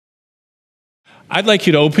I'd like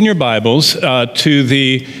you to open your Bibles to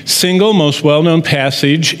the single most well-known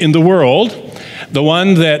passage in the world, the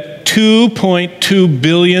one that 2.2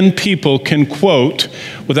 billion people can quote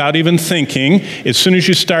without even thinking. As soon as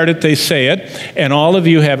you start it, they say it, and all of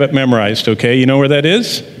you have it memorized, okay? You know where that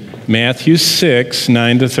is? Matthew 6,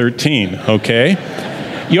 9 to 13,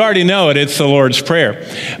 okay? You already know it. It's the Lord's Prayer.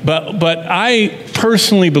 But I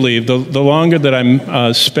personally believe, the longer that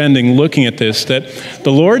I'm spending looking at this, that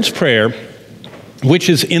the Lord's Prayer, which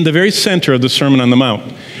is in the very center of the Sermon on the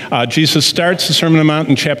Mount. Jesus starts the Sermon on the Mount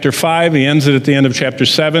in chapter 5. He ends it at the end of chapter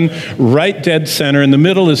 7, right dead center. In the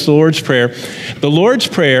middle is the Lord's Prayer. The Lord's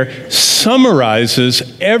Prayer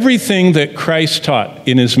summarizes everything that Christ taught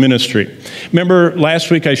in his ministry. Remember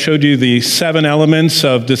last week I showed you the 7 elements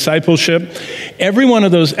of discipleship? Every one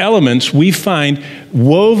of those elements we find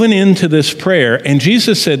woven into this prayer. And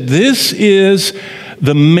Jesus said, this is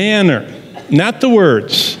the manner, not the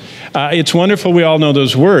words. It's wonderful we all know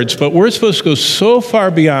those words, but we're supposed to go so far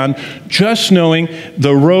beyond just knowing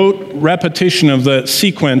the rote repetition of the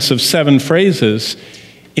sequence of 7 phrases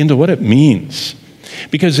into what it means.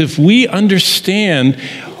 Because if we understand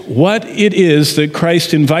what it is that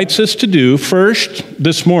Christ invites us to do, first,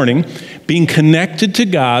 this morning, being connected to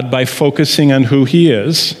God by focusing on who he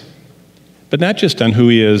is, but not just on who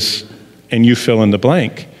he is and you fill in the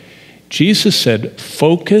blank. Jesus said,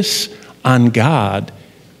 focus on God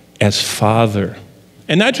as Father.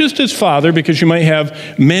 And not just as Father, because you might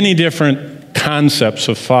have many different concepts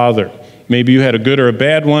of Father. Maybe you had a good or a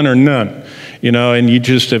bad one or none, and you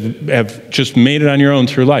just have just made it on your own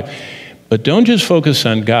through life. But don't just focus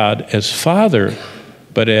on God as Father,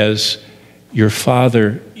 but as your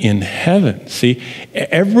Father in heaven. See,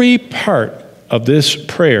 every part of this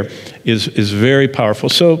prayer is very powerful.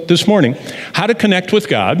 So this morning, how to connect with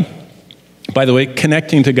God. By the way,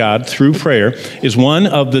 connecting to God through prayer is one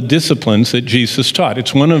of the disciplines that Jesus taught.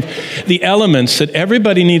 It's one of the elements that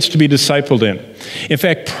everybody needs to be discipled in. In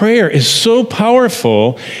fact, prayer is so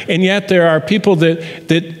powerful, and yet there are people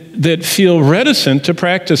that feel reticent to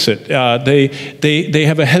practice it. They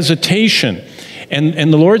have a hesitation.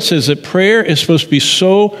 And the Lord says that prayer is supposed to be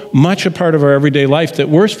so much a part of our everyday life that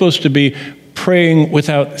we're supposed to be praying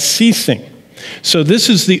without ceasing. So this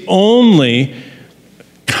is the only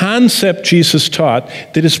concept Jesus taught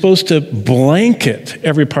that is supposed to blanket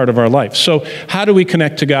every part of our life. So how do we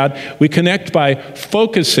connect to God? We connect by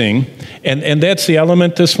focusing, and that's the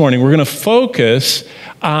element this morning. We're going to focus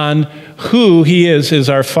on who he is as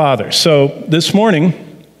our Father. So this morning,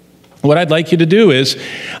 what I'd like you to do is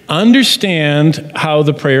understand how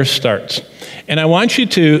the prayer starts. And I want you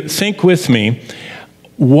to think with me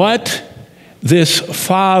what this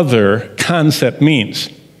Father concept means.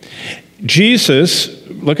 Jesus,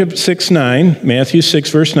 look at 6:9, Matthew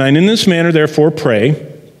 6, verse 9. In this manner, therefore,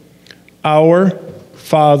 pray, our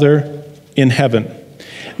Father in heaven.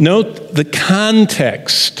 Note the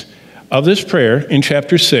context of this prayer in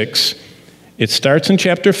chapter 6. It starts in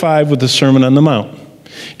chapter 5 with the Sermon on the Mount.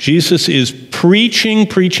 Jesus is preaching,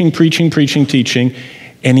 teaching,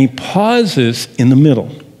 and he pauses in the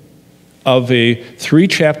middle of a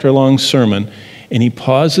 3-chapter-long sermon, and he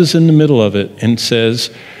pauses in the middle of it and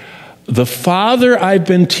says, the Father I've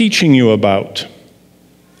been teaching you about.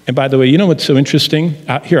 And by the way, you know what's so interesting?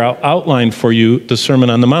 Here, I'll outline for you the Sermon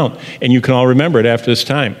on the Mount, and you can all remember it after this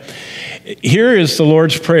time. Here is the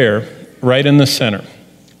Lord's Prayer right in the center,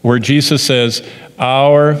 where Jesus says,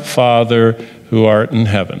 our Father who art in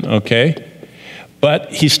heaven, okay?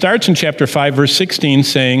 But he starts in chapter 5, verse 16,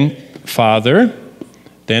 saying, Father.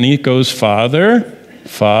 Then he goes, Father.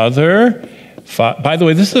 By the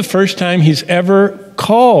way, this is the first time he's ever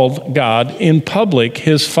called God in public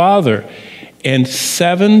his Father. And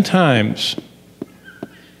 7 times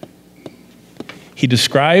he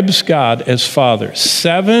describes God as Father.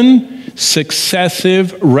 7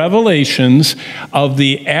 successive revelations of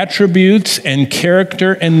the attributes and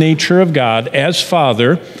character and nature of God as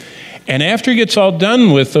Father. And after he gets all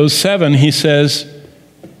done with those 7, he says,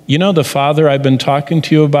 the Father I've been talking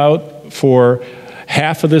to you about for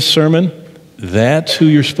half of this sermon, that's who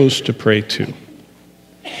you're supposed to pray to.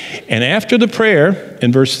 And after the prayer,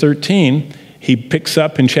 in verse 13, he picks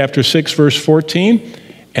up in chapter 6, verse 14,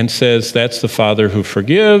 and says, that's the Father who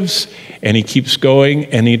forgives. And he keeps going,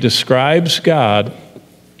 and he describes God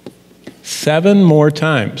 7 more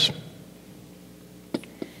times.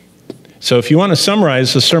 So if you want to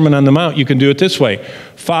summarize the Sermon on the Mount, you can do it this way.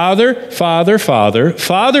 Father, Father, Father,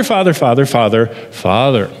 Father, Father, Father, Father,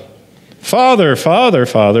 Father. Father, Father,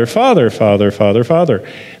 Father, Father, Father, Father, Father.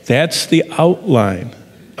 That's the outline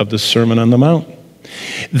of the Sermon on the Mount.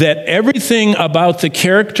 that everything about the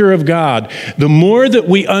character of God, the more that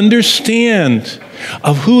we understand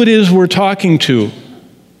of who it is we're talking to,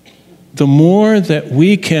 the more that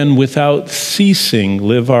we can, without ceasing,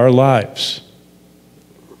 live our lives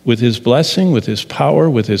with his blessing, with his power,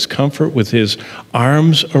 with his comfort, with his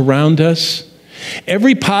arms around us.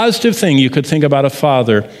 Every positive thing you could think about a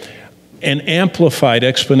father, and amplified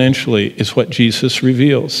exponentially, is what Jesus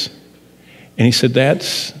reveals. And he said,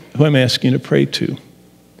 that's who I'm asking you to pray to.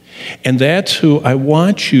 And that's who I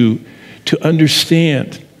want you to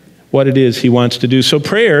understand what it is he wants to do. So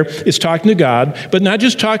prayer is talking to God, but not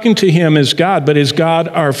just talking to him as God, but as God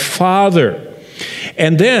our Father.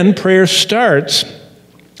 And then prayer starts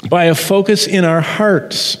by a focus in our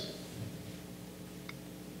hearts.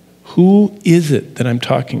 Who is it that I'm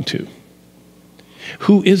talking to?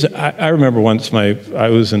 Who is it? I remember once I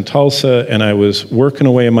was in Tulsa and I was working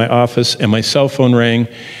away in my office and my cell phone rang,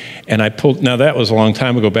 and I pulled, now that was a long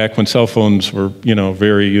time ago, back when cell phones were,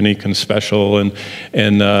 very unique and special, and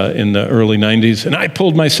in the early 90s. And I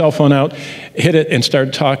pulled my cell phone out, hit it, and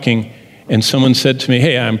started talking. And someone said to me,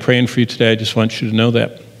 hey, I'm praying for you today. I just want you to know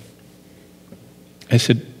that. I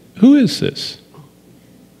said, who is this?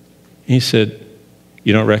 He said,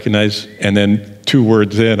 you don't recognize? And then 2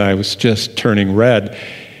 words in, I was just turning red.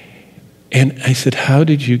 And I said, how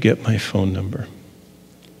did you get my phone number?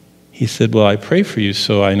 He said, well, I pray for you,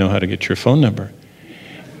 so I know how to get your phone number.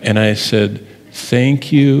 And I said,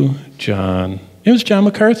 thank you, John. It was John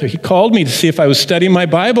MacArthur. He called me to see if I was studying my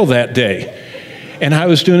Bible that day and how I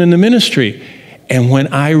was doing in the ministry. And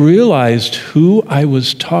when I realized who I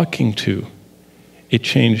was talking to, it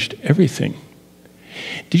changed everything.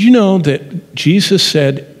 Did you know that Jesus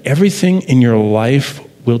said everything in your life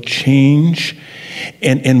will change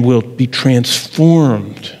and will be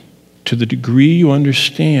transformed to the degree you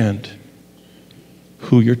understand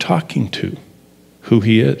who you're talking to, who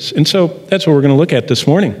he is? And so that's what we're going to look at this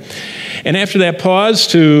morning. And after that pause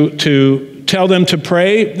to tell them to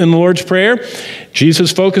pray in the Lord's Prayer,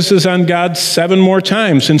 Jesus focuses on God 7 more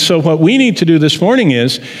times. And so what we need to do this morning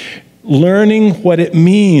is learning what it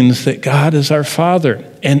means that God is our Father.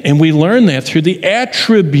 And we learn that through the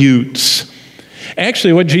attributes.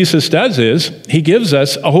 Actually, what Jesus does is he gives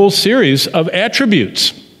us a whole series of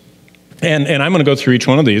attributes. And I'm going to go through each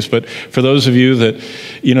one of these, but for those of you that,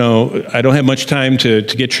 I don't have much time to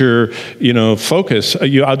get your, focus,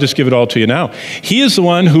 I'll just give it all to you now. He is the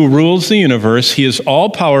one who rules the universe. He is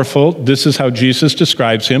all-powerful. This is how Jesus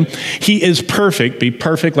describes him. He is perfect. Be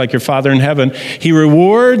perfect like your Father in heaven. He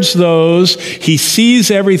rewards those. He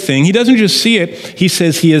sees everything. He doesn't just see it. He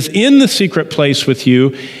says he is in the secret place with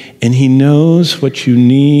you, and he knows what you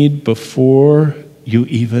need before you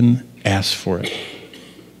even ask for it.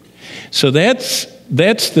 So that's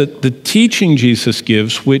the teaching Jesus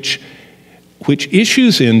gives, which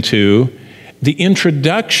issues into the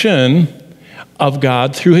introduction of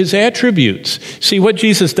God through his attributes. See, what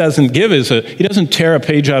Jesus doesn't give is he doesn't tear a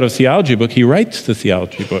page out of a theology book. He writes the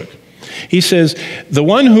theology book. He says, the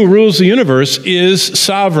one who rules the universe is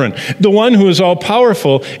sovereign. The one who is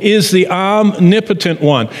all-powerful is the omnipotent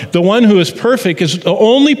one. The one who is perfect is the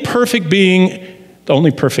only perfect being, the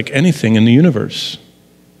only perfect anything in the universe.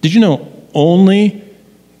 Did you know only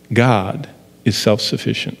God is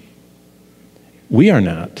self-sufficient? We are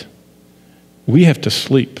not. We have to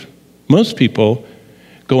sleep. Most people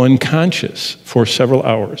go unconscious for several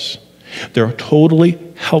hours. They're totally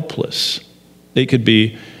helpless. They could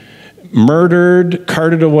be murdered,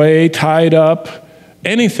 carted away, tied up,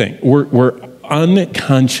 anything. We're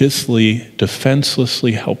unconsciously,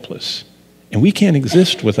 defenselessly helpless. And we can't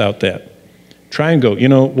exist without that. Try and go.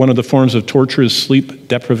 One of the forms of torture is sleep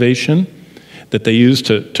deprivation that they use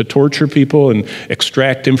to torture people and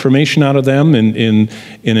extract information out of them in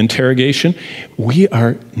interrogation. We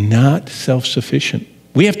are not self-sufficient.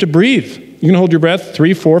 We have to breathe. You can hold your breath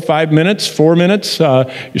 3, 4, 5 minutes, 4 minutes. You're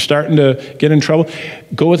starting to get in trouble.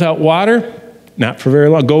 Go without water, not for very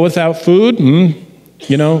long. Go without food,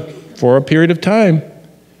 for a period of time.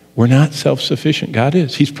 We're not self-sufficient. God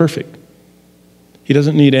is. He's perfect. He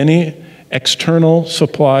doesn't need any external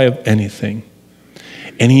supply of anything.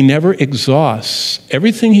 And he never exhausts.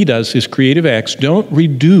 Everything he does, his creative acts, don't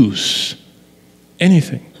reduce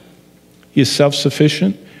anything. He is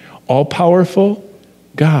self-sufficient, all-powerful,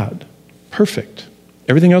 God, perfect.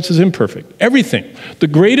 Everything else is imperfect. Everything. The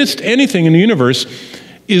greatest anything in the universe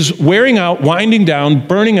is wearing out, winding down,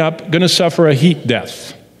 burning up, going to suffer a heat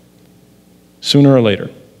death sooner or later,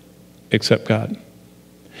 except God.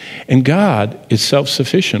 And God is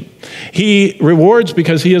self-sufficient. He rewards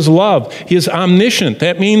because he is love. He is omniscient.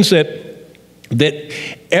 That means that that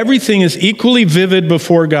everything is equally vivid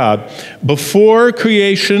before God. Before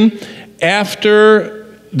creation, after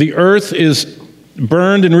the earth is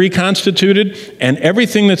burned and reconstituted, and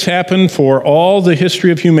everything that's happened for all the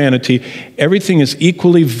history of humanity, everything is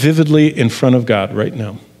equally vividly in front of God right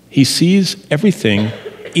now. He sees everything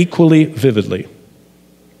equally vividly.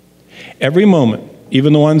 Every moment,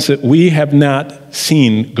 even the ones that we have not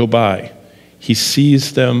seen go by, he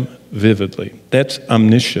sees them vividly. That's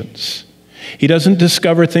omniscience. He doesn't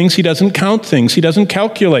discover things. He doesn't count things. He doesn't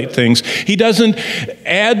calculate things. He doesn't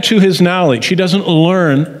add to his knowledge. He doesn't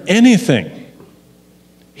learn anything.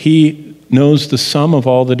 He knows the sum of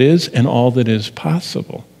all that is and all that is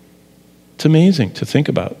possible. It's amazing to think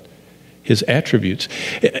about his attributes.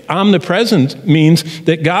 Omnipresent means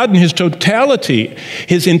that God in his totality,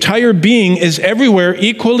 his entire being, is everywhere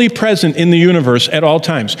equally present in the universe at all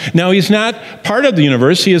times. Now, he's not part of the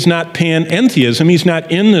universe. He is not panentheism. He's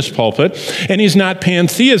not in this pulpit. And he's not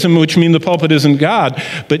pantheism, which means the pulpit isn't God.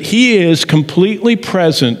 But he is completely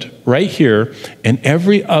present right here and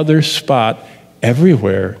every other spot,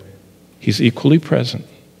 everywhere. He's equally present.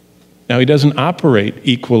 Now, he doesn't operate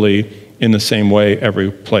equally in the same way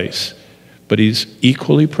every place, but he's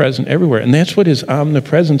equally present everywhere. And that's what his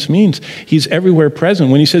omnipresence means. He's everywhere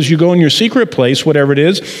present. When he says you go in your secret place, whatever it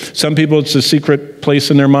is, some people it's the secret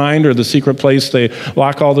place in their mind or the secret place they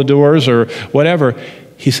lock all the doors or whatever.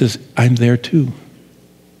 He says, I'm there too.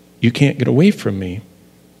 You can't get away from me.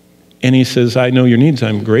 And he says, I know your needs.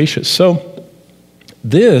 I'm gracious. So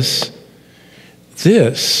this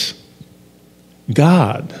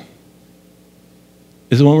God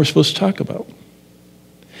is the one we're supposed to talk about.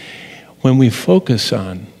 When we focus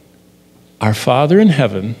on our Father in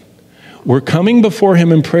heaven, we're coming before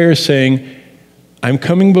him in prayer saying, I'm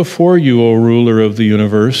coming before you, O ruler of the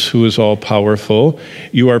universe, who is all-powerful.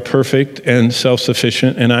 You are perfect and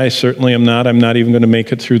self-sufficient, and I certainly am not. I'm not even going to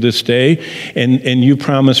make it through this day. And you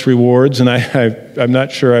promise rewards, and I'm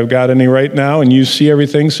not sure I've got any right now, and you see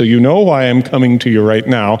everything, so you know why I'm coming to you right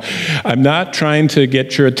now. I'm not trying to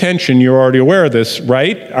get your attention. You're already aware of this,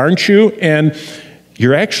 right? Aren't you? And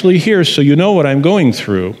you're actually here, so you know what I'm going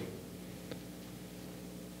through.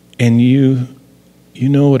 And you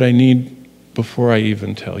know what I need before I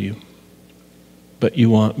even tell you. But you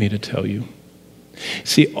want me to tell you.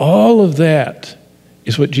 See, all of that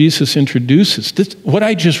is what Jesus introduces. What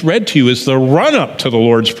I just read to you is the run-up to the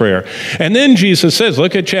Lord's Prayer. And then Jesus says,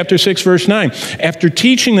 look at chapter 6, verse 9. After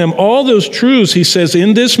teaching them all those truths, he says,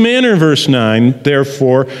 in this manner, verse 9,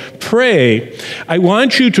 therefore, pray. I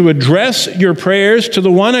want you to address your prayers to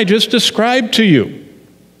the one I just described to you.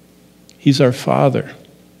 He's our Father.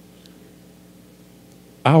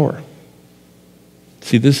 Our.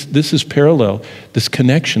 See, this is parallel. This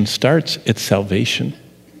connection starts at salvation.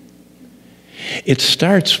 It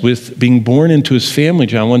starts with being born into his family,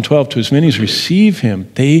 John 1:12, to as many as receive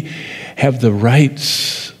him. They have the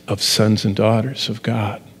rights of sons and daughters of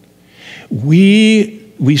God. We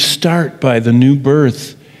start by the new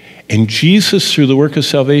birth, and Jesus, through the work of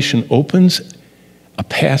salvation, opens a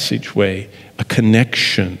passageway, a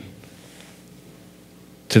connection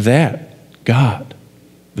to that God,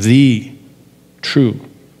 the true,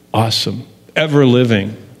 awesome,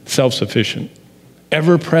 ever-living, self-sufficient,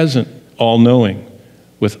 ever-present, all-knowing,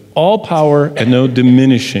 with all power and no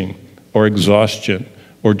diminishing or exhaustion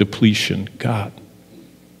or depletion, God.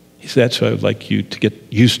 That's who I would like you to get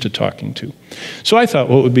used to talking to. So I thought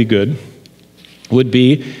what would be good would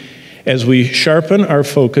be, as we sharpen our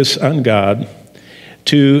focus on God,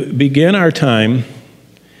 to begin our time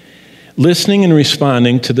listening and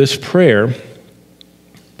responding to this prayer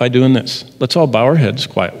by doing this. Let's all bow our heads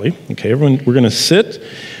quietly. Okay, everyone, we're going to sit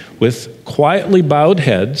with quietly bowed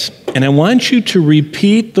heads, and I want you to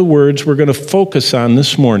repeat the words we're going to focus on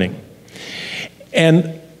this morning.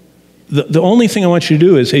 And the only thing I want you to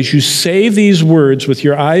do is, as you say these words with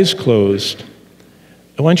your eyes closed,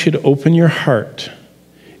 I want you to open your heart,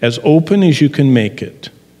 as open as you can make it,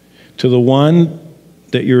 to the one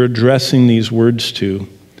that you're addressing these words to,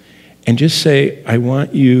 and just say, I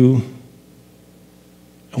want you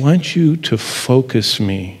to focus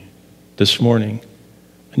me this morning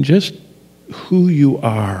on just who you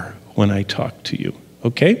are when I talk to you,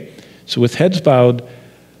 okay? So with heads bowed,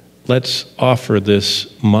 let's offer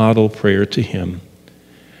this model prayer to him.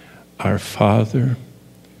 Our Father,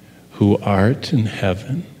 who art in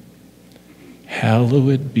heaven,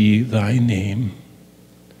 hallowed be thy name.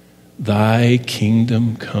 Thy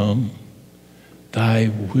kingdom come, thy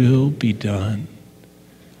will be done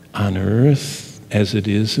on earth as it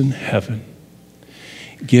is in heaven.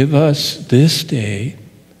 Give us this day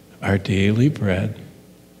our daily bread,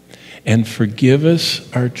 and forgive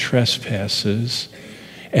us our trespasses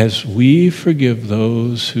as we forgive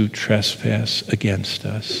those who trespass against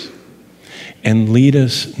us. And lead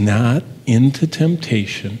us not into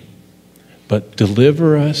temptation, but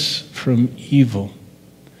deliver us from evil.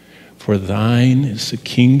 For thine is the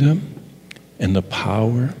kingdom and the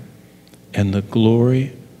power and the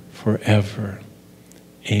glory forever.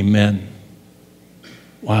 Amen.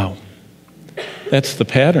 Wow. That's the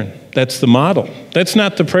pattern. That's the model. That's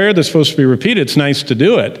not the prayer that's supposed to be repeated. It's nice to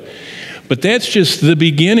do it. But that's just the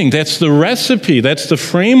beginning. That's the recipe. That's the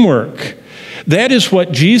framework. That is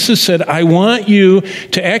what Jesus said, I want you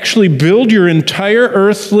to actually build your entire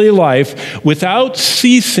earthly life without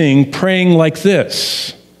ceasing praying like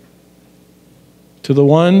this. To the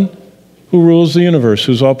one who rules the universe,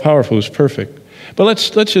 who's all-powerful, who's perfect. But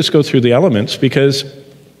let's just go through the elements, because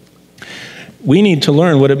we need to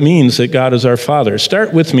learn what it means that God is our Father.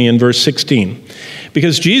 Start with me in verse 16.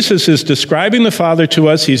 Because Jesus is describing the Father to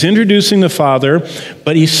us, he's introducing the Father,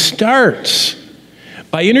 but he starts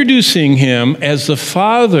by introducing him as the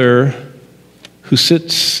Father who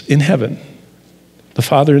sits in heaven. The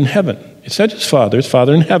Father in heaven. It's not just Father, it's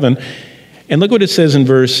Father in heaven. And look what it says in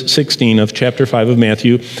verse 16 of chapter 5 of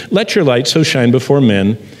Matthew. Let your light so shine before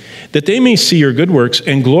men, that they may see your good works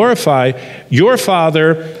and glorify your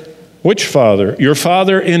Father. Which Father? Your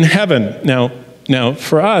Father in heaven. Now,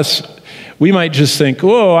 for us, we might just think,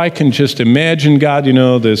 oh, I can just imagine God,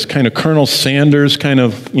 this kind of Colonel Sanders kind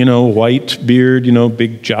of, white beard,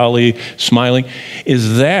 big, jolly, smiling.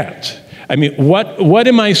 Is that? I mean, what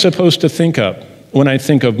am I supposed to think of when I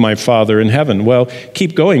think of my Father in heaven? Well,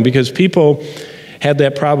 keep going, because people had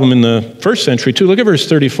that problem in the first century too. Look at verse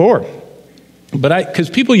 34. Because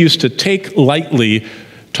people used to take lightly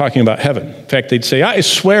talking about heaven. In fact, they'd say, I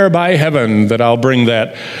swear by heaven that I'll bring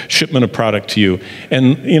that shipment of product to you.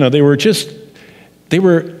 And, they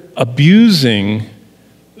were abusing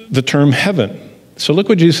the term heaven. So look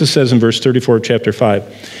what Jesus says in verse 34 of chapter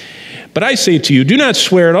 5. But I say to you, do not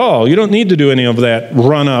swear at all. You don't need to do any of that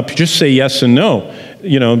run up. Just say yes and no.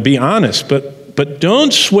 Be honest. But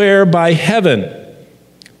don't swear by heaven.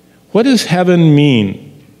 What does heaven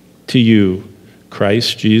mean to you,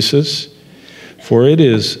 Christ Jesus? For it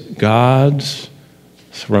is God's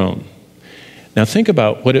throne. Now think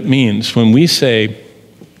about what it means when we say,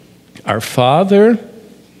 our Father,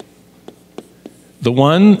 the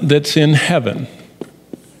one that's in heaven,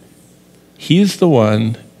 he's the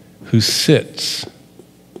one who sits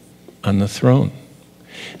on the throne.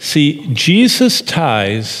 See, Jesus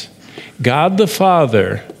ties God the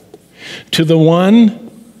Father to the one,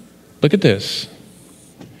 look at this,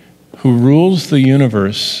 who rules the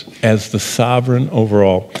universe as the sovereign over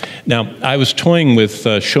all. Now, I was toying with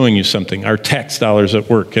showing you something, our tax dollars at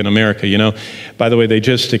work in America. By the way, they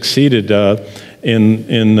just exceeded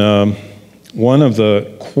in one of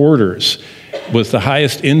the quarters was the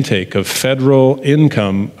highest intake of federal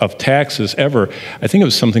income of taxes ever. I think it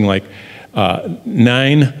was something like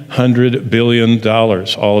 $900 billion,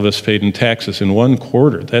 all of us paid in taxes in one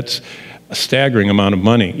quarter. That's a staggering amount of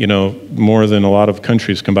money, more than a lot of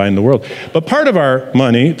countries combined in the world. But part of our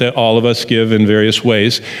money that all of us give in various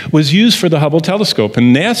ways was used for the Hubble telescope.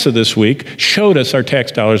 And NASA this week showed us our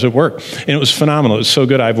tax dollars at work. And it was phenomenal. It was so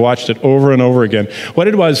good. I've watched it over and over again. What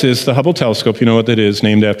it was is the Hubble telescope, you know what that is,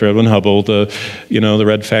 named after Edwin Hubble, the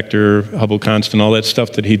red factor, Hubble constant, all that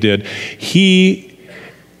stuff that he did. He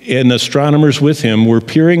and astronomers with him were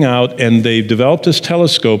peering out, and they developed this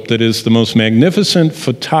telescope that is the most magnificent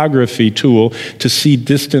photography tool to see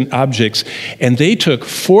distant objects. And they took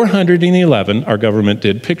 411, our government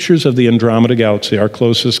did, pictures of the Andromeda galaxy, our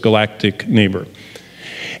closest galactic neighbor.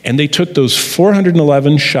 And they took those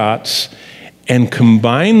 411 shots and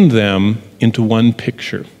combined them into one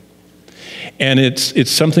picture. And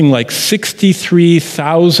it's something like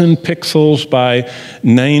 63,000 pixels by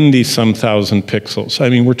 90-some thousand pixels. I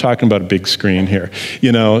mean, we're talking about a big screen here,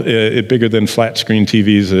 bigger than flat screen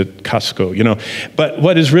TVs at Costco, But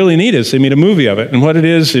what is really neat is they made a movie of it. And what it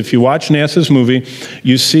is, if you watch NASA's movie,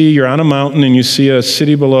 you're on a mountain and you see a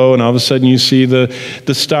city below, and all of a sudden you see the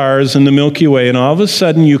stars and the Milky Way, and all of a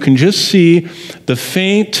sudden you can just see the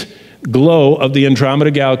faint glow of the Andromeda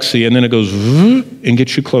galaxy, and then it goes and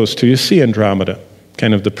gets you close till you see Andromeda,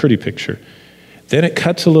 kind of the pretty picture. Then it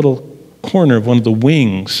cuts a little corner of one of the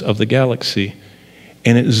wings of the galaxy,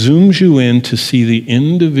 and it zooms you in to see the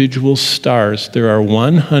individual stars. There are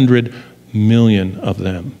 100 million of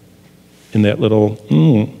them in that little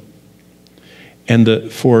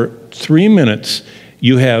And for 3 minutes,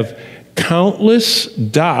 you have countless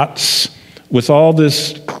dots with all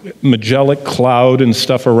this Magellan cloud and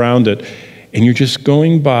stuff around it, and you're just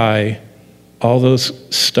going by all those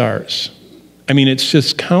stars. I mean, it's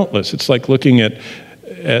just countless. It's like looking at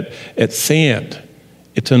sand.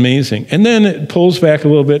 It's amazing. And then it pulls back a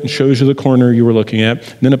little bit and shows you the corner you were looking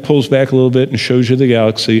at. And then it pulls back a little bit and shows you the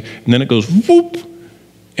galaxy. And then it goes whoop,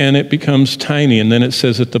 and it becomes tiny. And then it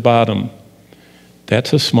says at the bottom,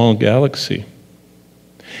 that's a small galaxy.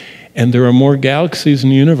 And there are more galaxies in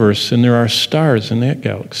the universe than there are stars in that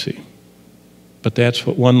galaxy. But that's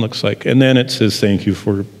what one looks like. And then it says, thank you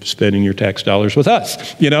for spending your tax dollars with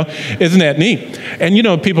us. Isn't that neat?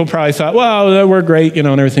 And people probably thought, well, we're great, and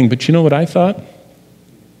everything. But you know what I thought?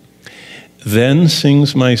 Then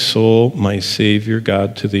sings my soul, my Savior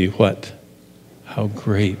God, to thee, what? How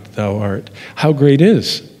great thou art. How great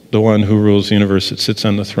is the one who rules the universe that sits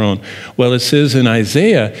on the throne? Well, it says in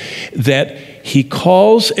Isaiah that he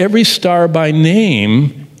calls every star by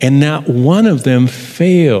name, and not one of them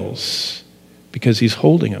fails, because he's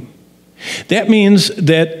holding them. That means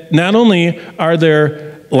that not only are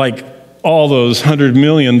there like all those 100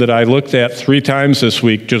 million that I looked at 3 times this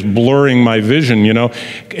week, just blurring my vision,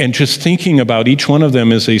 and just thinking about each one of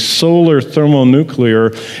them as a solar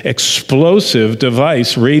thermonuclear explosive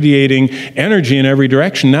device radiating energy in every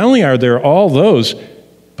direction. Not only are there all those,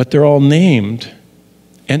 but they're all named,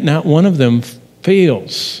 and not one of them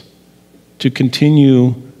fails to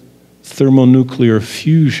continue thermonuclear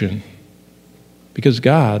fusion, because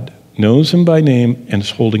God knows them by name and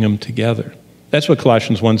is holding them together. That's what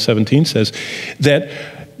Colossians 1:17 says, that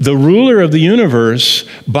the ruler of the universe,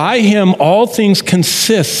 by him all things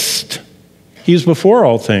consist. He is before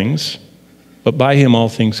all things, but by him all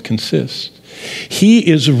things consist. He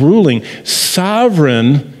is ruling.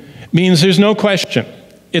 Sovereign means there's no question.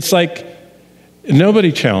 It's like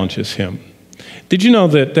nobody challenges him. Did you know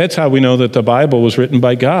that that's how we know that the Bible was written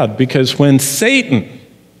by God? Because when Satan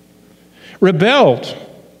rebelled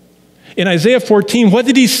in Isaiah 14, what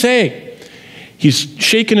did he say? He's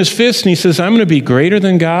shaking his fist and he says, I'm going to be greater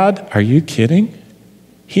than God. Are you kidding?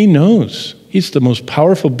 He knows he's the most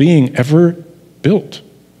powerful being ever built.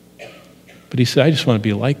 But he said, I just want to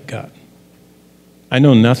be like God. I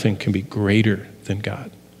know nothing can be greater than God.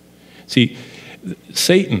 See,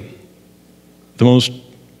 Satan, the most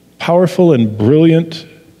powerful and brilliant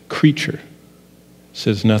creature,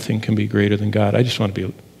 says nothing can be greater than God. I just want to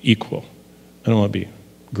be equal. I don't want to be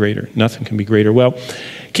greater. Nothing can be greater. Well,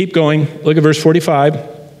 keep going. Look at verse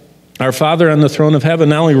 45. Our Father on the throne of heaven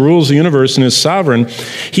not only rules the universe and is sovereign,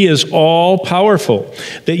 he is all-powerful,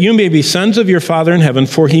 that you may be sons of your Father in heaven,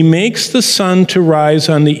 for he makes the sun to rise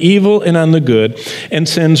on the evil and on the good, and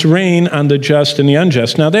sends rain on the just and the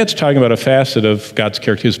unjust. Now, that's talking about a facet of God's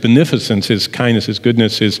character, his beneficence, his kindness, his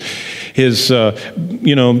goodness, his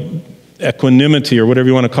equanimity, or whatever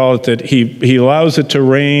you want to call it, that he allows it to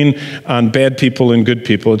rain on bad people and good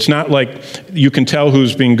people. It's not like you can tell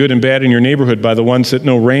who's being good and bad in your neighborhood by the ones that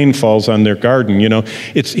no rain falls on their garden,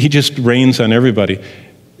 He just rains on everybody.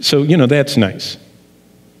 So, that's nice.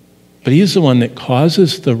 But he's the one that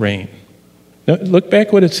causes the rain. Now, look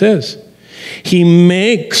back what it says. He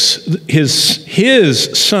makes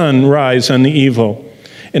his sun rise on the evil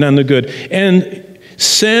and on the good, and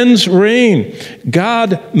sends rain.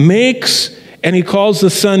 God makes, and he calls the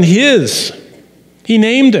sun his. He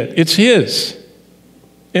named it. It's his.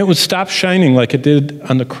 And it would stop shining like it did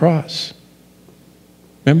on the cross.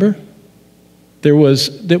 Remember? There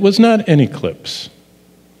was not an eclipse.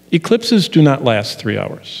 Eclipses do not last 3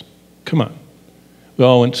 hours. Come on. We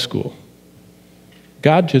all went to school.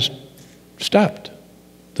 God just stopped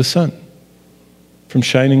the sun from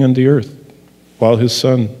shining on the earth while his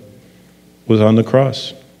son was on the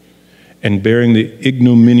cross and bearing the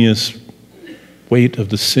ignominious weight of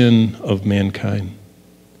the sin of mankind.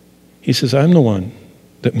 He says, I'm the one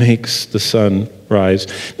that makes the sun rise.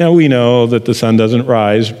 Now, we know that the sun doesn't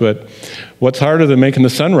rise, but what's harder than making the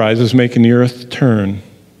sun rise is making the earth turn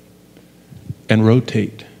and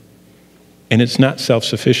rotate. And it's not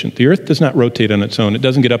self-sufficient. The earth does not rotate on its own. It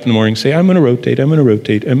doesn't get up in the morning and say, I'm going to rotate, I'm going to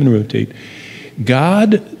rotate, I'm going to rotate.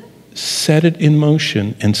 God set it in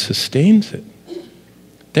motion and sustains it.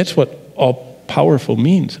 That's what all-powerful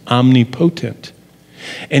means, omnipotent.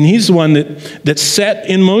 And he's the one that set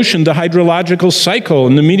in motion the hydrological cycle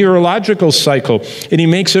and the meteorological cycle, and he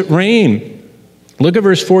makes it rain. Look at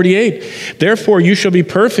verse 48. Therefore you shall be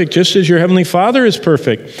perfect just as your heavenly Father is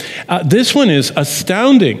perfect. This one is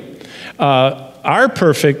astounding. Our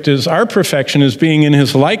perfection is being in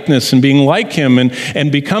his likeness and being like him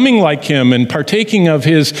and becoming like him and partaking of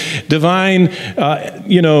his divine,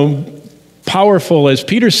 powerful, as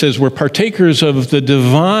Peter says, we're partakers of the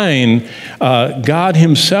divine God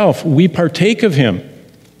himself. We partake of him.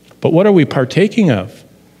 But what are we partaking of?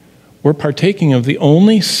 we're partaking of the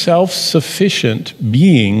only self-sufficient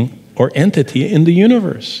being or entity in the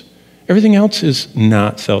universe. Everything else is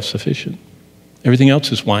not self-sufficient. Everything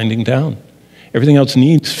else is winding down. Everything else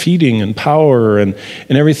needs feeding and power and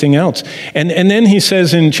everything else. And then he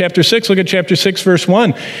says in chapter 6, look at chapter 6, verse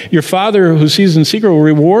 1, your Father who sees in secret will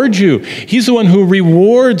reward you. He's the one who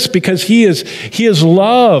rewards because he is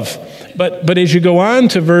love. But as you go on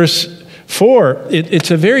to verse 4,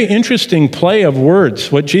 it's a very interesting play of words.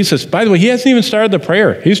 What Jesus, by the way, he hasn't even started the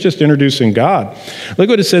prayer. He's just introducing God. Look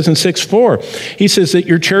what it says in 6:4. He says that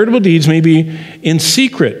your charitable deeds may be in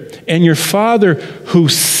secret, and your Father who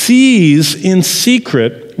sees in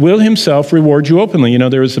secret will himself reward you openly. You know,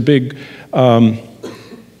 there was a big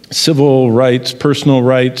civil rights, personal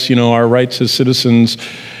rights, our rights as citizens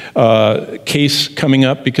case coming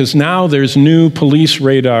up, because now there's new police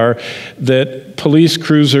radar that police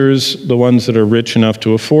cruisers, the ones that are rich enough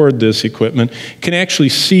to afford this equipment, can actually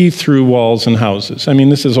see through walls and houses. I mean,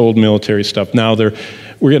 this is old military stuff. Now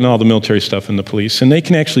we're getting all the military stuff in the police, and they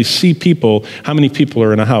can actually see people, how many people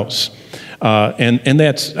are in a house. And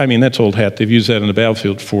that's old hat. They've used that in the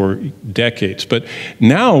battlefield for decades. But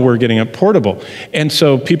now we're getting it portable. And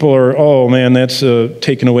so people are, oh man, that's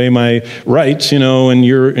taking away my rights, and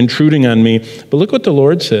you're intruding on me. But look what the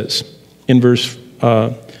Lord says in verse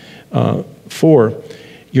 4.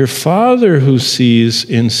 Your Father who sees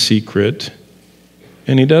in secret,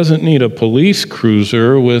 and he doesn't need a police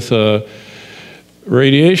cruiser with a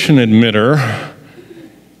radiation emitter,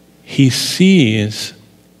 he sees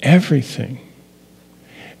everything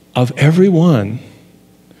of everyone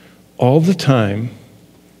all the time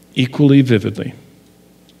equally vividly.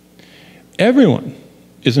 Everyone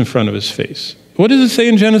is in front of his face. What does it say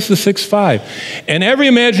in Genesis 6:5? And every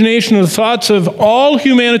imagination of the thoughts of all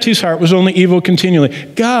humanity's heart was only evil continually.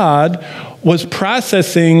 God was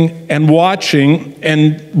processing and watching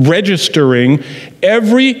and registering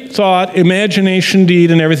every thought, imagination, deed,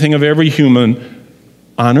 and everything of every human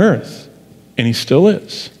on earth. And he still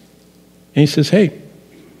is. And he says, hey,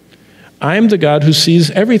 I'm the God who sees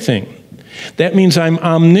everything. That means I'm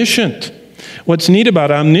omniscient. What's neat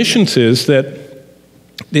about omniscience is that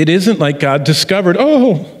it isn't like God discovered,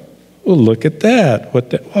 well, look at that.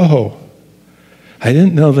 Oh, I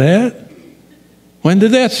didn't know that. When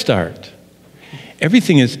did that start?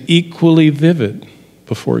 Everything is equally vivid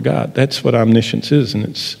before God. That's what omniscience is, and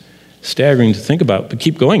it's staggering to think about. But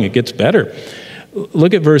keep going, it gets better.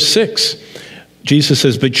 Look at verse 6. Jesus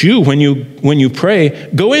says, but you, when you pray,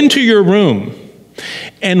 go into your room,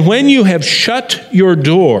 and when you have shut your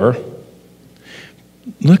door,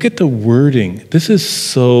 look at the wording. This is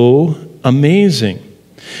so amazing.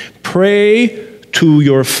 Pray to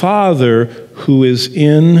your Father who is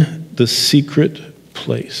in the secret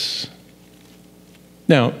place.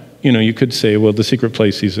 Now, you could say, well, the secret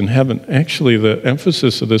place, he's in heaven. Actually, the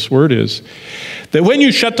emphasis of this word is that when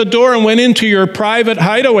you shut the door and went into your private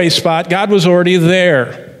hideaway spot, God was already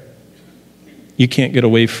there. You can't get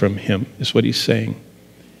away from him, is what he's saying.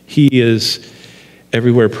 He is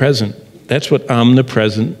everywhere present. That's what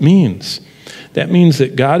omnipresent means. That means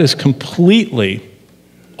that God is completely,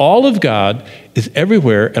 all of God is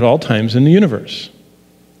everywhere at all times in the universe.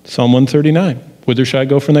 Psalm 139. Whither shall I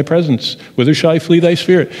go from thy presence? Whither shall I flee thy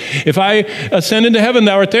spirit? If I ascend into heaven,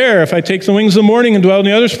 thou art there. If I take the wings of the morning and dwell in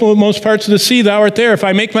the uttermost parts of the sea, thou art there. If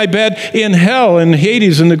I make my bed in hell, in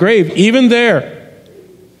Hades, in the grave, even there,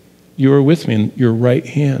 you are with me, and your right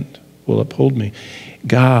hand will uphold me.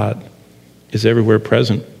 God is everywhere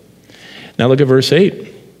present. Now look at verse 8.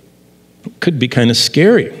 It could be kind of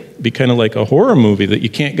scary. Be kind of like a horror movie that you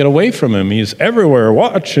can't get away from him. He's everywhere,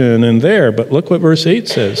 watching and there. But look what verse 8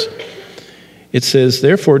 says. It says,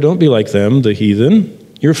 therefore, don't be like them, the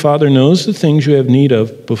heathen. Your Father knows the things you have need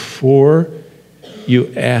of before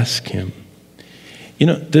you ask him.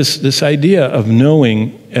 This idea of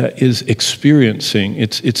knowing is experiencing.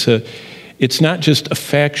 It's not just a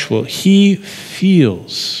factual. He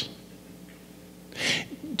feels.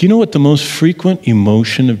 Do you know what the most frequent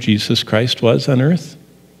emotion of Jesus Christ was on earth?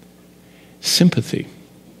 Sympathy.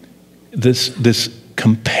 This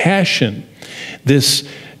compassion.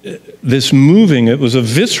 This moving, it's a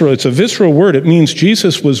visceral word. It means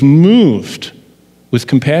Jesus was moved with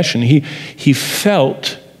compassion. He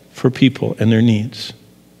felt for people and their needs.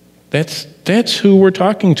 That's who we're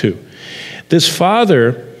talking to. This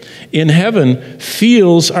Father in heaven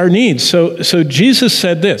feels our needs. So Jesus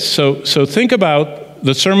said this. So think about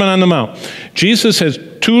the Sermon on the Mount. Jesus has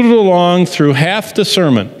tootled along through half the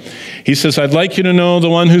sermon. He says, I'd like you to know the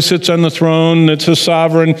one who sits on the throne, it's a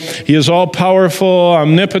sovereign. He is all-powerful,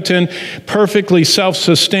 omnipotent, perfectly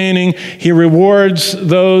self-sustaining. He rewards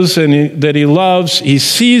those that he loves. He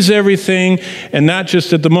sees everything, and not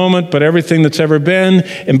just at the moment, but everything that's ever been.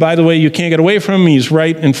 And by the way, you can't get away from him. He's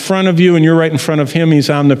right in front of you, and you're right in front of him. He's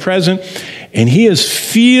omnipresent. And he is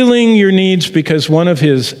feeling your needs because one of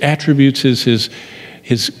his attributes is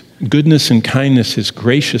his goodness and kindness, his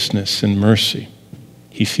graciousness and mercy.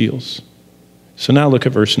 He feels. So now look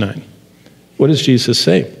at verse 9. What does Jesus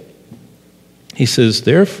say? He says,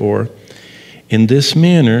 therefore, in this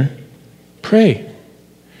manner, pray.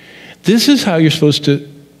 This is how you're supposed to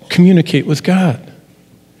communicate with God.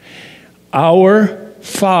 Our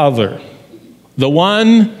Father, the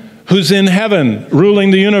one who's in heaven,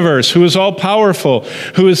 ruling the universe, who is all-powerful,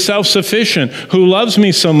 who is self-sufficient, who loves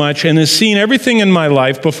me so much and has seen everything in my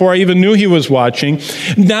life before I even knew he was watching,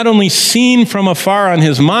 not only seen from afar on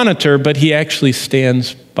his monitor, but he actually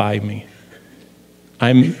stands by me.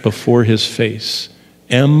 I'm before his face.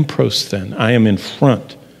 Em prosthen. I am in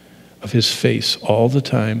front of his face all the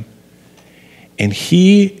time. And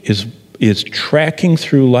he is tracking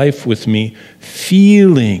through life with me,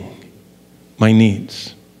 feeling my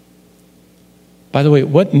needs. By the way,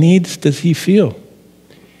 what needs does he feel?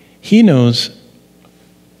 He knows,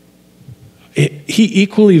 he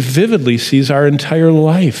equally vividly sees our entire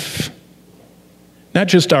life. Not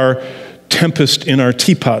just our tempest in our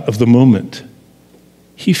teapot of the moment.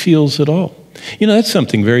 He feels it all. You know, that's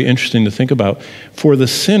something very interesting to think about. For the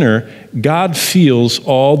sinner, God feels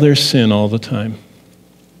all their sin all the time.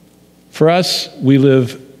 For us, we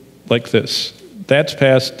live like this. That's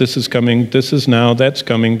past, this is coming, this is now, that's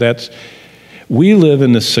coming, that's... We live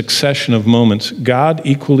in this succession of moments. God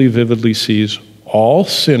equally vividly sees all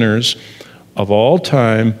sinners of all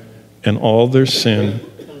time and all their sin.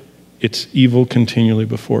 It's evil continually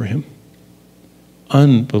before him.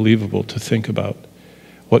 Unbelievable to think about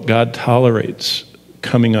what God tolerates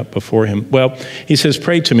coming up before him. Well, he says,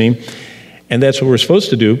 pray to me, and that's what we're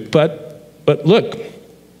supposed to do. But look,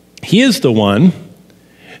 he is the one.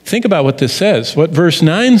 Think about what this says. What verse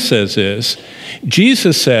 9 says is,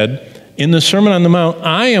 Jesus said, in the Sermon on the Mount,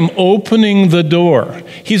 I am opening the door.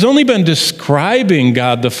 He's only been describing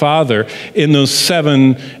God the Father in those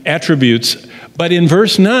 7 attributes. But in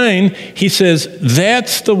verse 9, he says,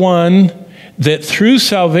 that's the one that through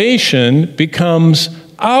salvation becomes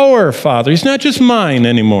our Father. He's not just mine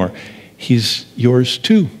anymore. He's yours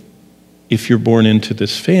too, if you're born into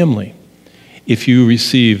this family. If you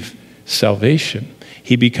receive salvation,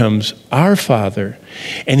 he becomes our Father.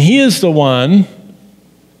 And he is the one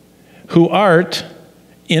who art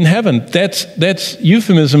in heaven. That's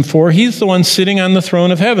euphemism for he's the one sitting on the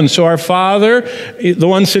throne of heaven. So our Father, the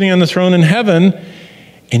one sitting on the throne in heaven,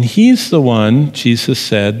 and he's the one, Jesus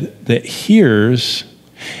said, that hears,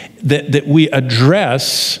 that we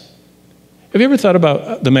address. Have you ever thought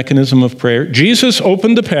about the mechanism of prayer? Jesus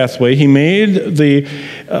opened the pathway. He made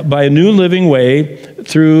by a new living way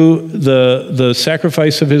through the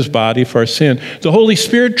sacrifice of his body for our sin. The Holy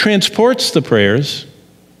Spirit transports the prayers,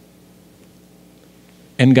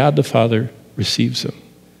 and God the Father receives them.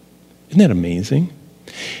 Isn't that amazing?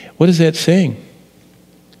 What is that saying?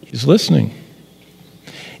 He's listening.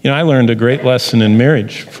 You know, I learned a great lesson in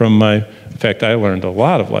marriage from in fact, I learned a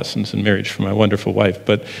lot of lessons in marriage from my wonderful wife.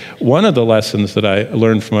 But one of the lessons that I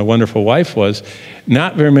learned from my wonderful wife was,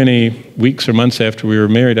 not very many weeks or months after we were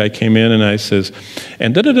married, I came in and I says,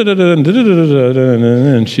 and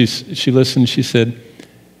and she listened, she said,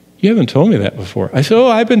 you haven't told me that before. I said, oh,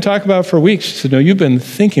 I've been talking about it for weeks. She said, no, you've been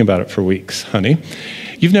thinking about it for weeks, honey.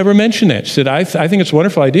 You've never mentioned that. She said, I think it's a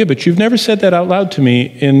wonderful idea, but you've never said that out loud to me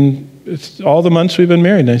in all the months we've been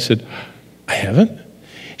married. And I said, I haven't?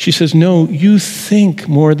 She says, no, you think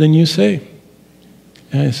more than you say.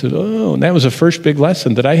 And I said, oh, and that was the first big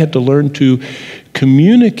lesson that I had to learn to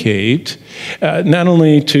communicate, not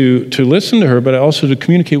only to listen to her, but also to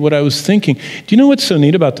communicate what I was thinking. Do you know what's so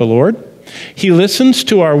neat about the Lord? He listens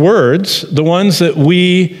to our words, the ones that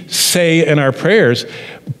we say in our prayers,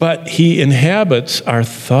 but he inhabits our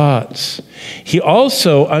thoughts. He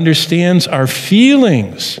also understands our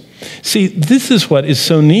feelings. See, this is what is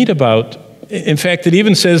so neat about, in fact, it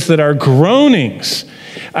even says that our groanings,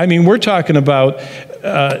 I mean, we're talking about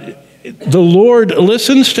the Lord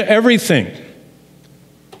listens to everything.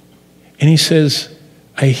 And he says,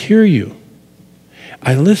 I hear you.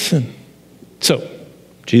 I listen. So,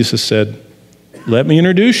 Jesus said, let me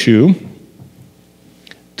introduce you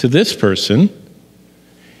to this person.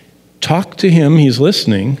 Talk to him, he's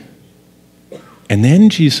listening. And then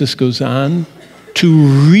Jesus goes on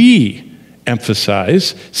to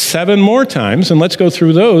emphasize 7 more times, and let's go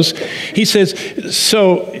through those. He says,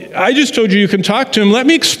 so I just told you you can talk to him. Let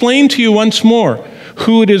me explain to you once more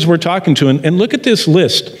who it is we're talking to. And look at this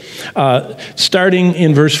list, starting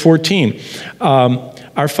in verse 14.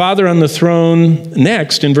 Our Father on the throne,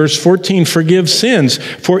 next, in verse 14, forgive sins.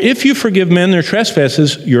 For if you forgive men their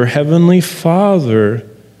trespasses, your heavenly Father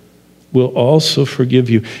will also forgive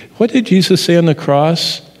you. What did Jesus say on the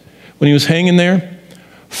cross when he was hanging there?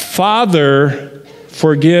 Father,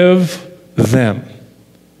 forgive them.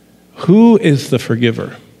 Who is the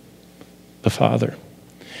forgiver? The Father.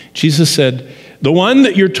 Jesus said, the one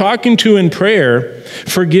that you're talking to in prayer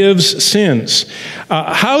forgives sins.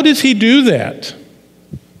 How does he do that?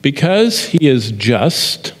 Because he is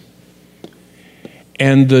just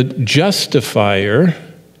and the justifier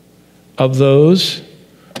of those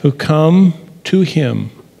who come to him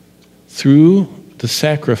through the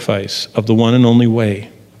sacrifice of the one and only way,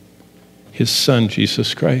 his Son,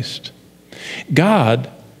 Jesus Christ. God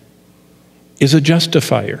is a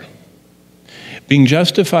justifier, being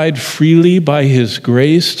justified freely by his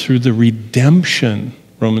grace through the redemption,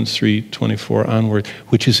 Romans 3:24 onward,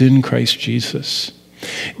 which is in Christ Jesus.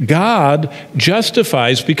 God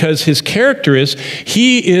justifies because his character is,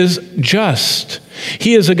 he is just.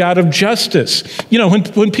 He is a God of justice. You know,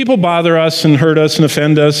 when people bother us and hurt us and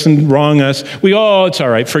offend us and wrong us, it's all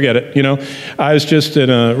right, forget it. You know, I was just in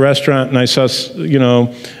a restaurant and I saw,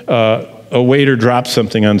 a waiter drop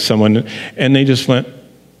something on someone and they just went,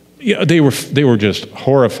 they were just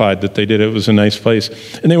horrified that they did it. It was a nice place.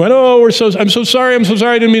 And they went, I'm so sorry,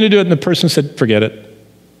 I didn't mean to do it. And the person said, forget it.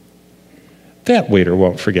 That waiter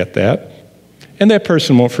won't forget that. And that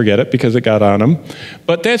person won't forget it because it got on them.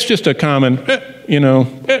 But that's just a common,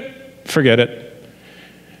 forget it.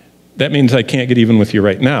 That means I can't get even with you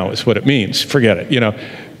right now, is what it means. Forget it,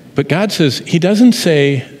 But God says, he doesn't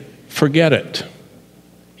say, forget it.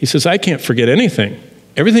 He says, I can't forget anything.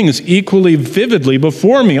 Everything is equally vividly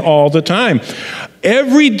before me all the time.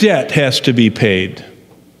 Every debt has to be paid.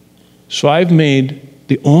 So I've made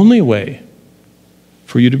the only way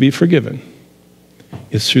for you to be forgiven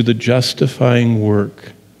is through the justifying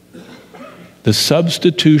work, the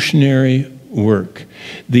substitutionary work,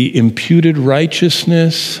 the imputed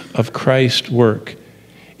righteousness of Christ's work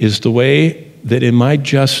is the way that in my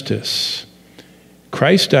justice,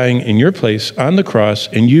 Christ dying in your place on the cross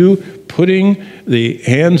and you putting the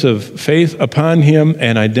hands of faith upon him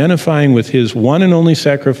and identifying with his one and only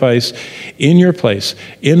sacrifice in your place,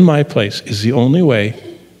 in my place, is the only way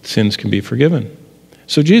sins can be forgiven.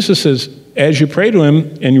 So Jesus says, as you pray to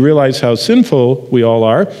him and you realize how sinful we all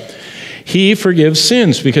are, he forgives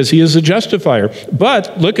sins because he is a justifier.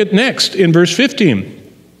 But look at next in verse 15.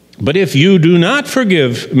 But if you do not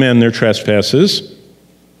forgive men their trespasses,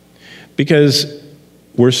 because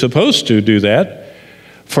we're supposed to do that,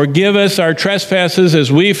 forgive us our trespasses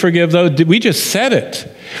as we forgive those. We just said it.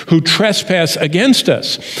 Who trespass against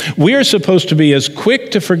us. We are supposed to be as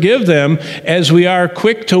quick to forgive them as we are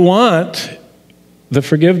quick to want the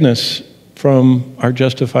forgiveness from our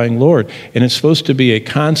justifying Lord. And it's supposed to be a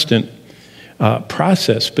constant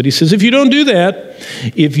process. But he says, if you don't do that,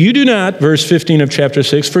 if you do not, verse 15 of chapter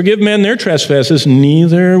 6, forgive men their trespasses,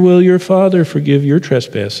 neither will your Father forgive your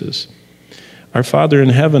trespasses. Our Father in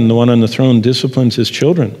heaven, the one on the throne, disciplines his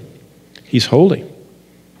children. He's holy.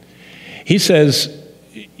 He says,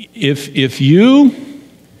 if you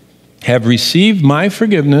have received my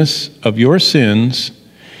forgiveness of your sins,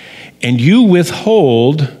 and you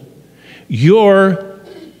withhold your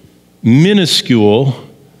minuscule,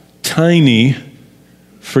 tiny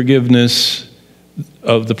forgiveness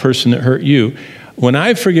of the person that hurt you, when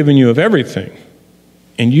I've forgiven you of everything,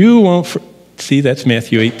 and you won't, see, that's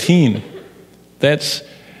Matthew 18. That's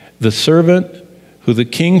the servant who the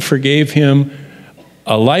king forgave him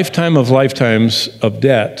a lifetime of lifetimes of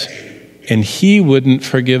debt, and he wouldn't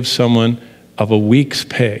forgive someone of a week's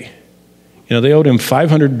pay. They owed him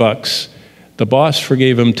 $500. The boss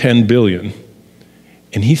forgave him $10 billion,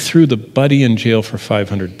 and he threw the buddy in jail for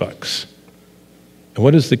 $500. And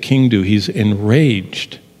what does the king do? He's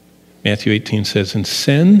enraged, Matthew 18 says, and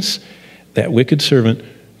sends that wicked servant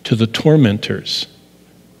to the tormentors.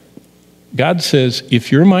 God says,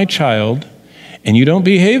 if you're my child and you don't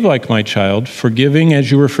behave like my child, forgiving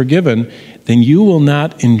as you were forgiven, then you will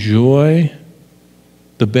not enjoy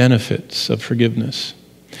the benefits of forgiveness.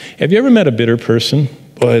 Have you ever met a bitter person?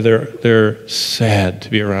 Boy, they're sad to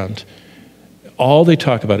be around. All they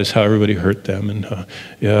talk about is how everybody hurt them, and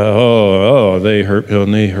they hurt,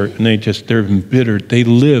 and they hurt, and they're embittered. They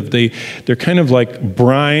live. They're kind of like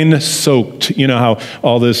brine soaked. You know how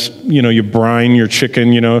all this, you brine your chicken.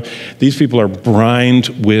 These people are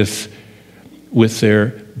brined with with their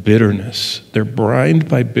bitterness. They're brined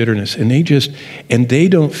by bitterness, and they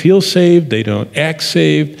don't feel saved, they don't act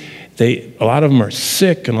saved. A lot of them are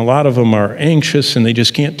sick, and a lot of them are anxious, and they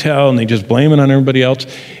just can't tell, and they just blame it on everybody else.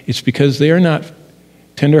 It's because they are not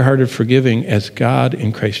tenderhearted, forgiving as God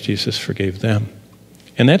in Christ Jesus forgave them.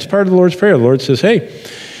 And that's part of the Lord's Prayer. The Lord says, hey,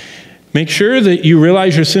 make sure that you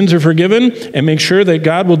realize your sins are forgiven, and make sure that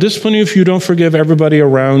God will discipline you if you don't forgive everybody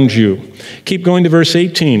around you. Keep going to verse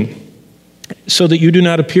 18. So that you do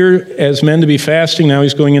not appear as men to be fasting. Now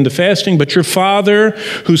he's going into fasting. But your Father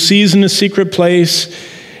who sees in the secret place,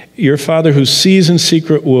 your Father who sees in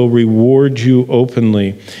secret will reward you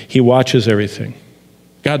openly. He watches everything.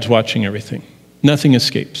 God's watching everything. Nothing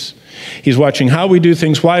escapes. He's watching how we do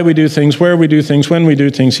things, why we do things, where we do things, when we do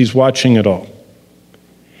things. He's watching it all.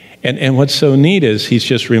 And what's so neat is he's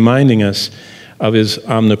just reminding us of his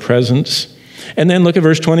omnipresence. And then look at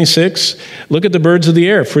verse 26. Look at the birds of the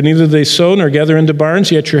air, for neither they sow nor gather into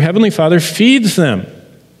barns, yet your heavenly Father feeds them.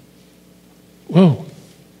 Whoa.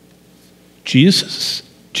 Jesus,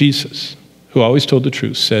 who always told the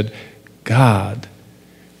truth, said, God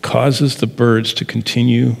causes the birds to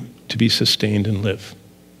continue to be sustained and live.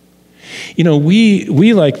 You know,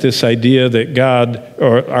 we like this idea that God,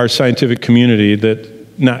 or our scientific community,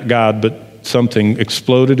 that not God, but something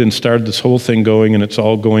exploded and started this whole thing going, and it's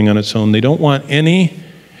all going on its own. They don't want any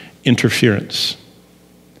interference.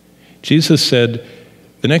 Jesus said,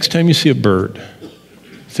 the next time you see a bird,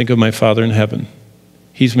 think of my Father in heaven.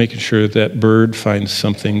 He's making sure that bird finds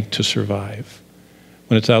something to survive.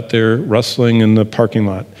 When it's out there rustling in the parking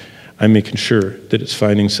lot, I'm making sure that it's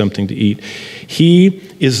finding something to eat. He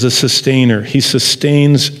is the sustainer. He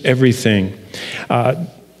sustains everything.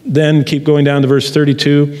 Then keep going down to verse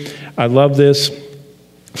 32. I love this.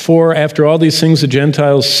 For after all these things the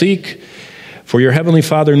Gentiles seek, for your heavenly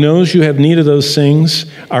Father knows you have need of those things.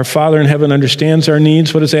 Our Father in heaven understands our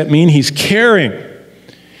needs. What does that mean? He's caring.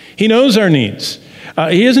 He knows our needs.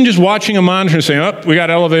 He isn't just watching a monitor and saying, oh, we got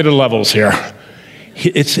elevated levels here.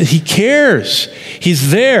 He cares. He's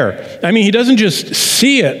there. I mean, he doesn't just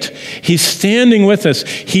see it. He's standing with us.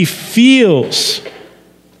 He feels.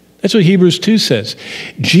 That's what Hebrews 2 says.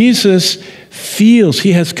 Jesus feels.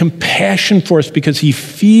 He has compassion for us because he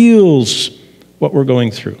feels what we're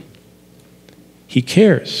going through. He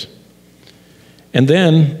cares. And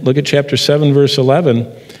then, look at chapter 7, verse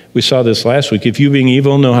 11. We saw this last week. If you, being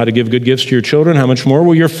evil, know how to give good gifts to your children, how much more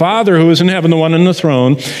will your Father who is in heaven, the one on the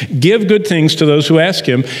throne, give good things to those who ask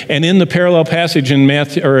him? And in the parallel passage in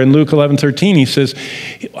in Luke 11:13, he says,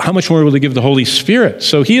 how much more will he give the Holy Spirit?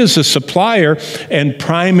 So he is the supplier, and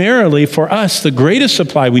primarily for us, the greatest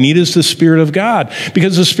supply we need is the Spirit of God.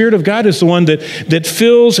 Because the Spirit of God is the one that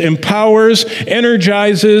fills, empowers,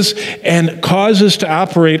 energizes, and causes to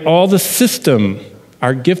operate all the system.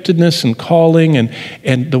 Our giftedness and calling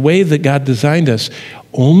and the way that God designed us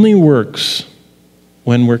only works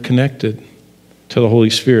when we're connected to the Holy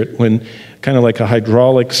Spirit, when kind of like a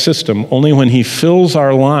hydraulic system. Only when he fills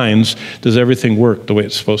our lines does everything work the way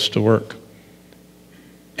it's supposed to work.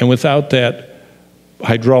 And without that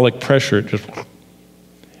hydraulic pressure,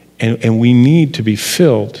 and we need to be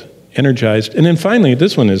filled, energized. And then finally,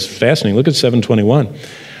 this one is fascinating. Look at 7:21.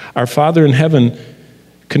 Our Father in heaven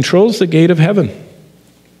controls the gate of heaven.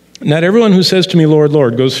 Not everyone who says to me, Lord,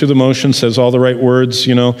 Lord, goes through the motions, says all the right words,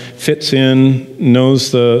 fits in,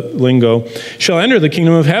 knows the lingo, shall enter the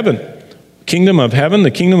kingdom of heaven. Kingdom of heaven,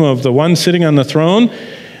 the kingdom of the one sitting on the throne?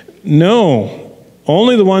 No,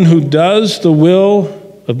 only the one who does the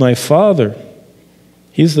will of my Father.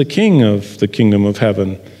 He's the king of the kingdom of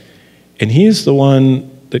heaven. And he's the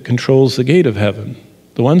one that controls the gate of heaven.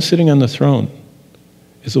 The one sitting on the throne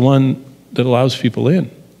is the one that allows people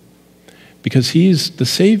in. Because he's the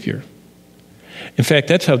Savior. In fact,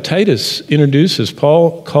 that's how Titus introduces.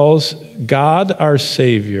 Paul calls God our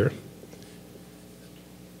Savior.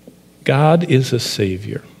 God is a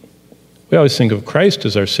Savior. We always think of Christ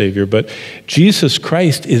as our Savior, but Jesus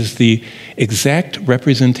Christ is the exact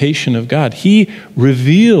representation of God. He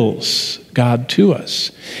reveals God to us.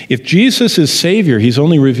 If Jesus is Savior, he's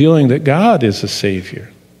only revealing that God is a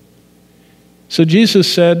Savior. So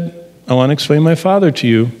Jesus said, I want to explain my Father to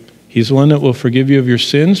you. He's the one that will forgive you of your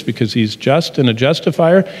sins because he's just and a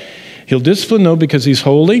justifier. He'll discipline, no, because he's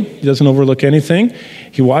holy. He doesn't overlook anything.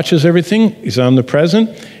 He watches everything. He's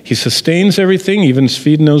omnipresent. He sustains everything, even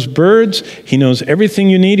feeding those birds. He knows everything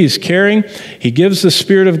you need. He's caring. He gives the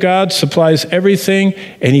Spirit of God, supplies everything,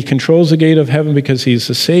 and he controls the gate of heaven because he's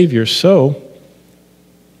the Savior. So,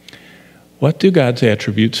 what do God's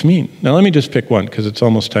attributes mean? Now, let me just pick one because it's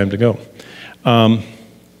almost time to go.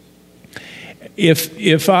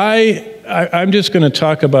 If I I'm just going to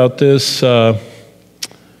talk about this. I'll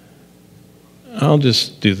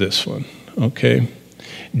just do this one, okay?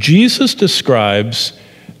 Jesus describes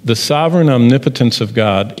the sovereign omnipotence of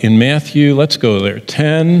God in Matthew, let's go there,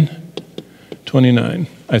 10:29.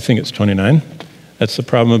 I think it's 29. That's the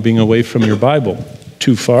problem of being away from your Bible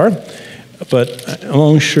too far. But I'm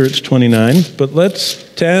almost sure it's 29. But let's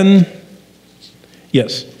 10.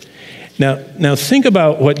 Yes. Now think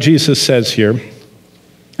about what Jesus says here.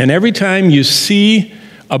 And every time you see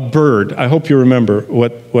a bird, I hope you remember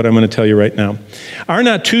what I'm going to tell you right now. Are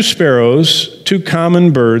not 2 sparrows, 2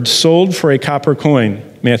 common birds, sold for a copper coin?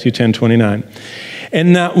 Matthew 10:29.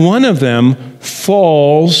 And not one of them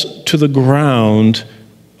falls to the ground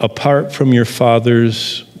apart from your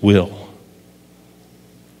Father's will.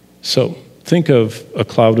 So think of a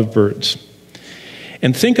cloud of birds.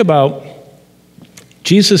 And think about,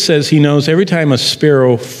 Jesus says he knows every time a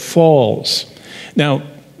sparrow falls. Now,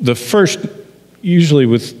 the first, usually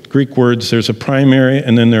with Greek words, there's a primary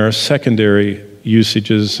and then there are secondary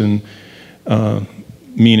usages and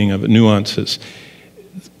meaning of it, nuances.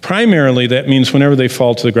 Primarily, that means whenever they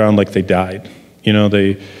fall to the ground like they died. You know,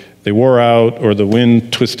 they wore out, or the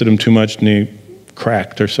wind twisted them too much and they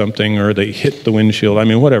cracked or something, or they hit the windshield, I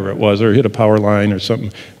mean, whatever it was, or hit a power line or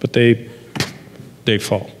something, but they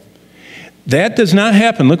fall. That does not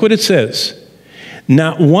happen. Look what it says.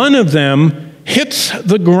 Not one of them hits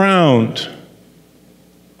the ground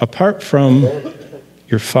apart from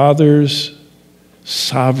your Father's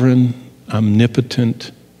sovereign,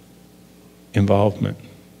 omnipotent involvement,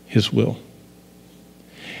 his will.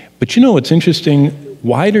 But you know what's interesting?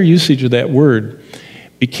 Wider usage of that word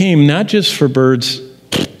became not just for birds,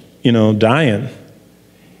 you know, dying.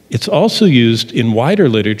 It's also used in wider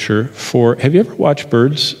literature for, have you ever watched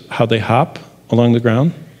birds, how they hop along the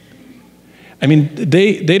ground? I mean,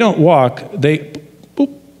 they don't walk, they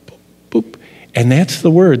boop, boop, boop. And that's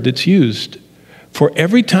the word that's used for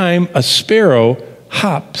every time a sparrow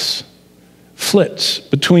hops, flits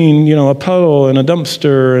between, you know, a puddle and a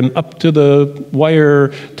dumpster and up to the wire,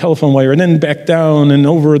 telephone wire, and then back down and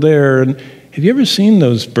over there. And have you ever seen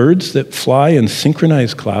those birds that fly in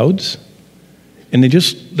synchronized clouds? And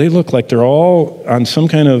they look like they're all on some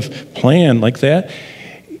kind of plan like that.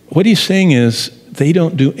 What he's saying is they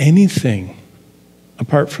don't do anything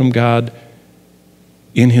apart from God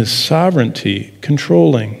in his sovereignty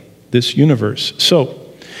controlling this universe. So,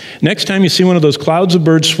 next time you see one of those clouds of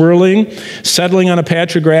birds swirling, settling on a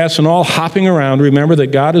patch of grass and all hopping around, remember that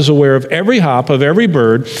God is aware of every hop of every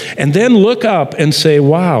bird, and then look up and say,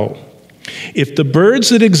 wow, if the birds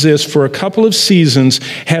that exist for a couple of seasons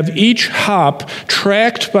have each hop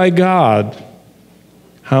tracked by God,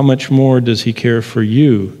 how much more does he care for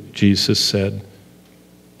you, Jesus said,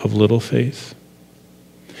 of little faith?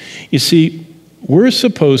 You see, we're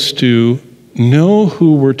supposed to know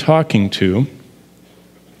who we're talking to,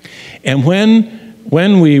 and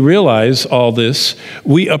when we realize all this,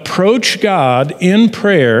 we approach God in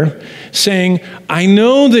prayer saying, I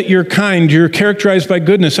know that you're kind, you're characterized by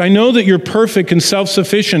goodness. I know that you're perfect and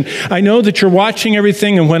self-sufficient. I know that you're watching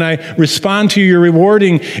everything, and when I respond to you, you're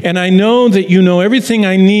rewarding. And I know that you know everything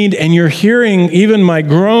I need, and you're hearing even my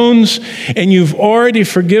groans, and you've already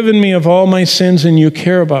forgiven me of all my sins, and you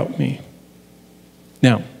care about me.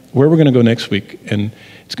 Now, where we're going to go next week, and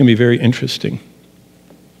it's going to be very interesting.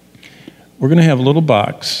 We're going to have a little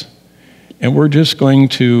box, and we're just going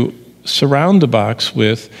to surround the box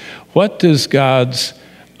with, what does God's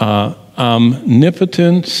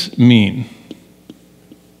omnipotence mean?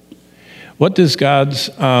 What does God's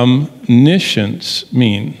omniscience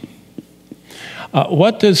mean?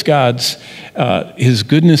 What does God's, his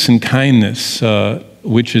goodness and kindness,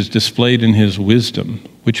 which is displayed in his wisdom,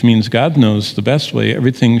 which means God knows the best way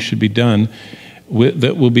everything should be done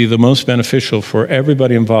that will be the most beneficial for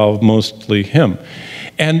everybody involved, mostly him.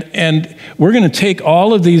 And we're going to take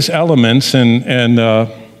all of these elements and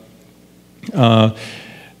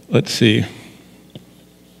let's see,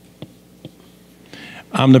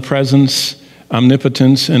 omnipresence,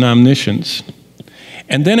 omnipotence, and omniscience.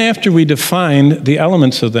 And then after we define the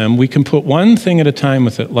elements of them, we can put one thing at a time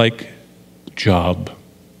with it, like job.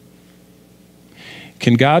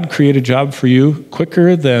 Can God create a job for you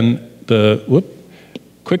quicker than the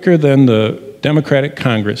Democratic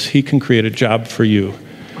Congress? He can create a job for you.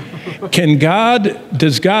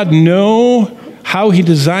 Does God know how he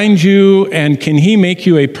designed you, and can he make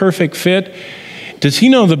you a perfect fit? Does he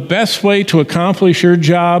know the best way to accomplish your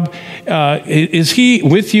job? Is he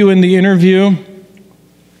with you in the interview?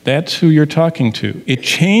 That's who you're talking to. It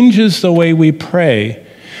changes the way we pray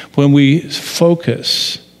when we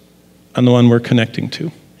focus on the one we're connecting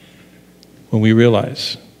to, when we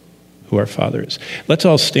realize who our Father is. Let's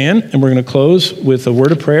all stand, and we're going to close with a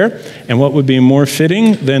word of prayer. And what would be more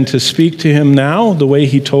fitting than to speak to him now the way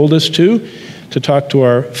he told us to talk to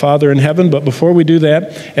our Father in heaven. But before we do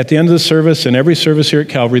that, at the end of the service, and every service here at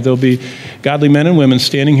Calvary, there'll be godly men and women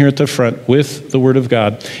standing here at the front with the Word of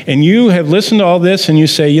God. And you have listened to all this, and you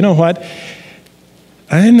say, you know what?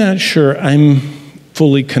 I'm not sure I'm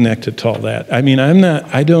fully connected to all that. I mean,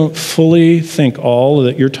 I don't fully think all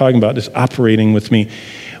that you're talking about is operating with me.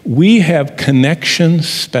 We have connection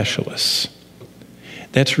specialists.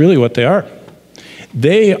 That's really what they are.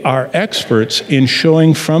 They are experts in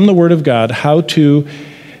showing from the Word of God how to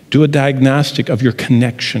do a diagnostic of your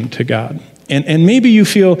connection to God. And maybe you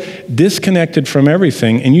feel disconnected from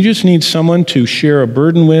everything, and you just need someone to share a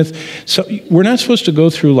burden with. So we're not supposed to go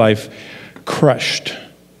through life crushed.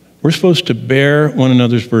 We're supposed to bear one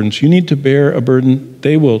another's burdens. You need to bear a burden.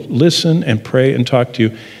 They will listen and pray and talk to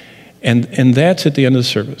you. And that's at the end of the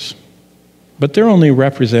service. But they're only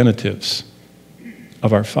representatives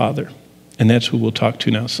of our Father. And that's who we'll talk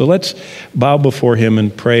to now. So let's bow before him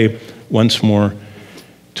and pray once more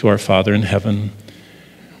to our Father in heaven.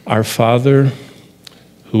 Our Father,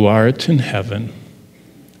 who art in heaven,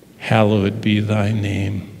 hallowed be thy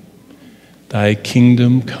name. Thy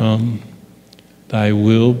kingdom come, thy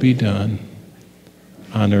will be done,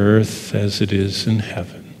 on earth as it is in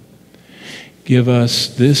heaven. Give us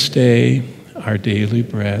this day our daily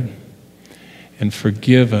bread, and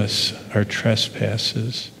forgive us our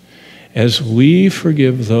trespasses, as we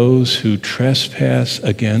forgive those who trespass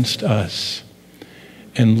against us.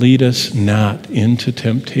 And lead us not into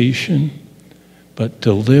temptation, but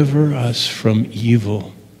deliver us from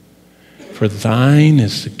evil. For thine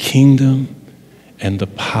is the kingdom and the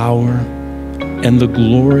power and the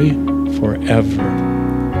glory forever.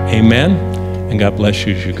 Amen. And God bless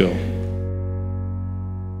you as you go.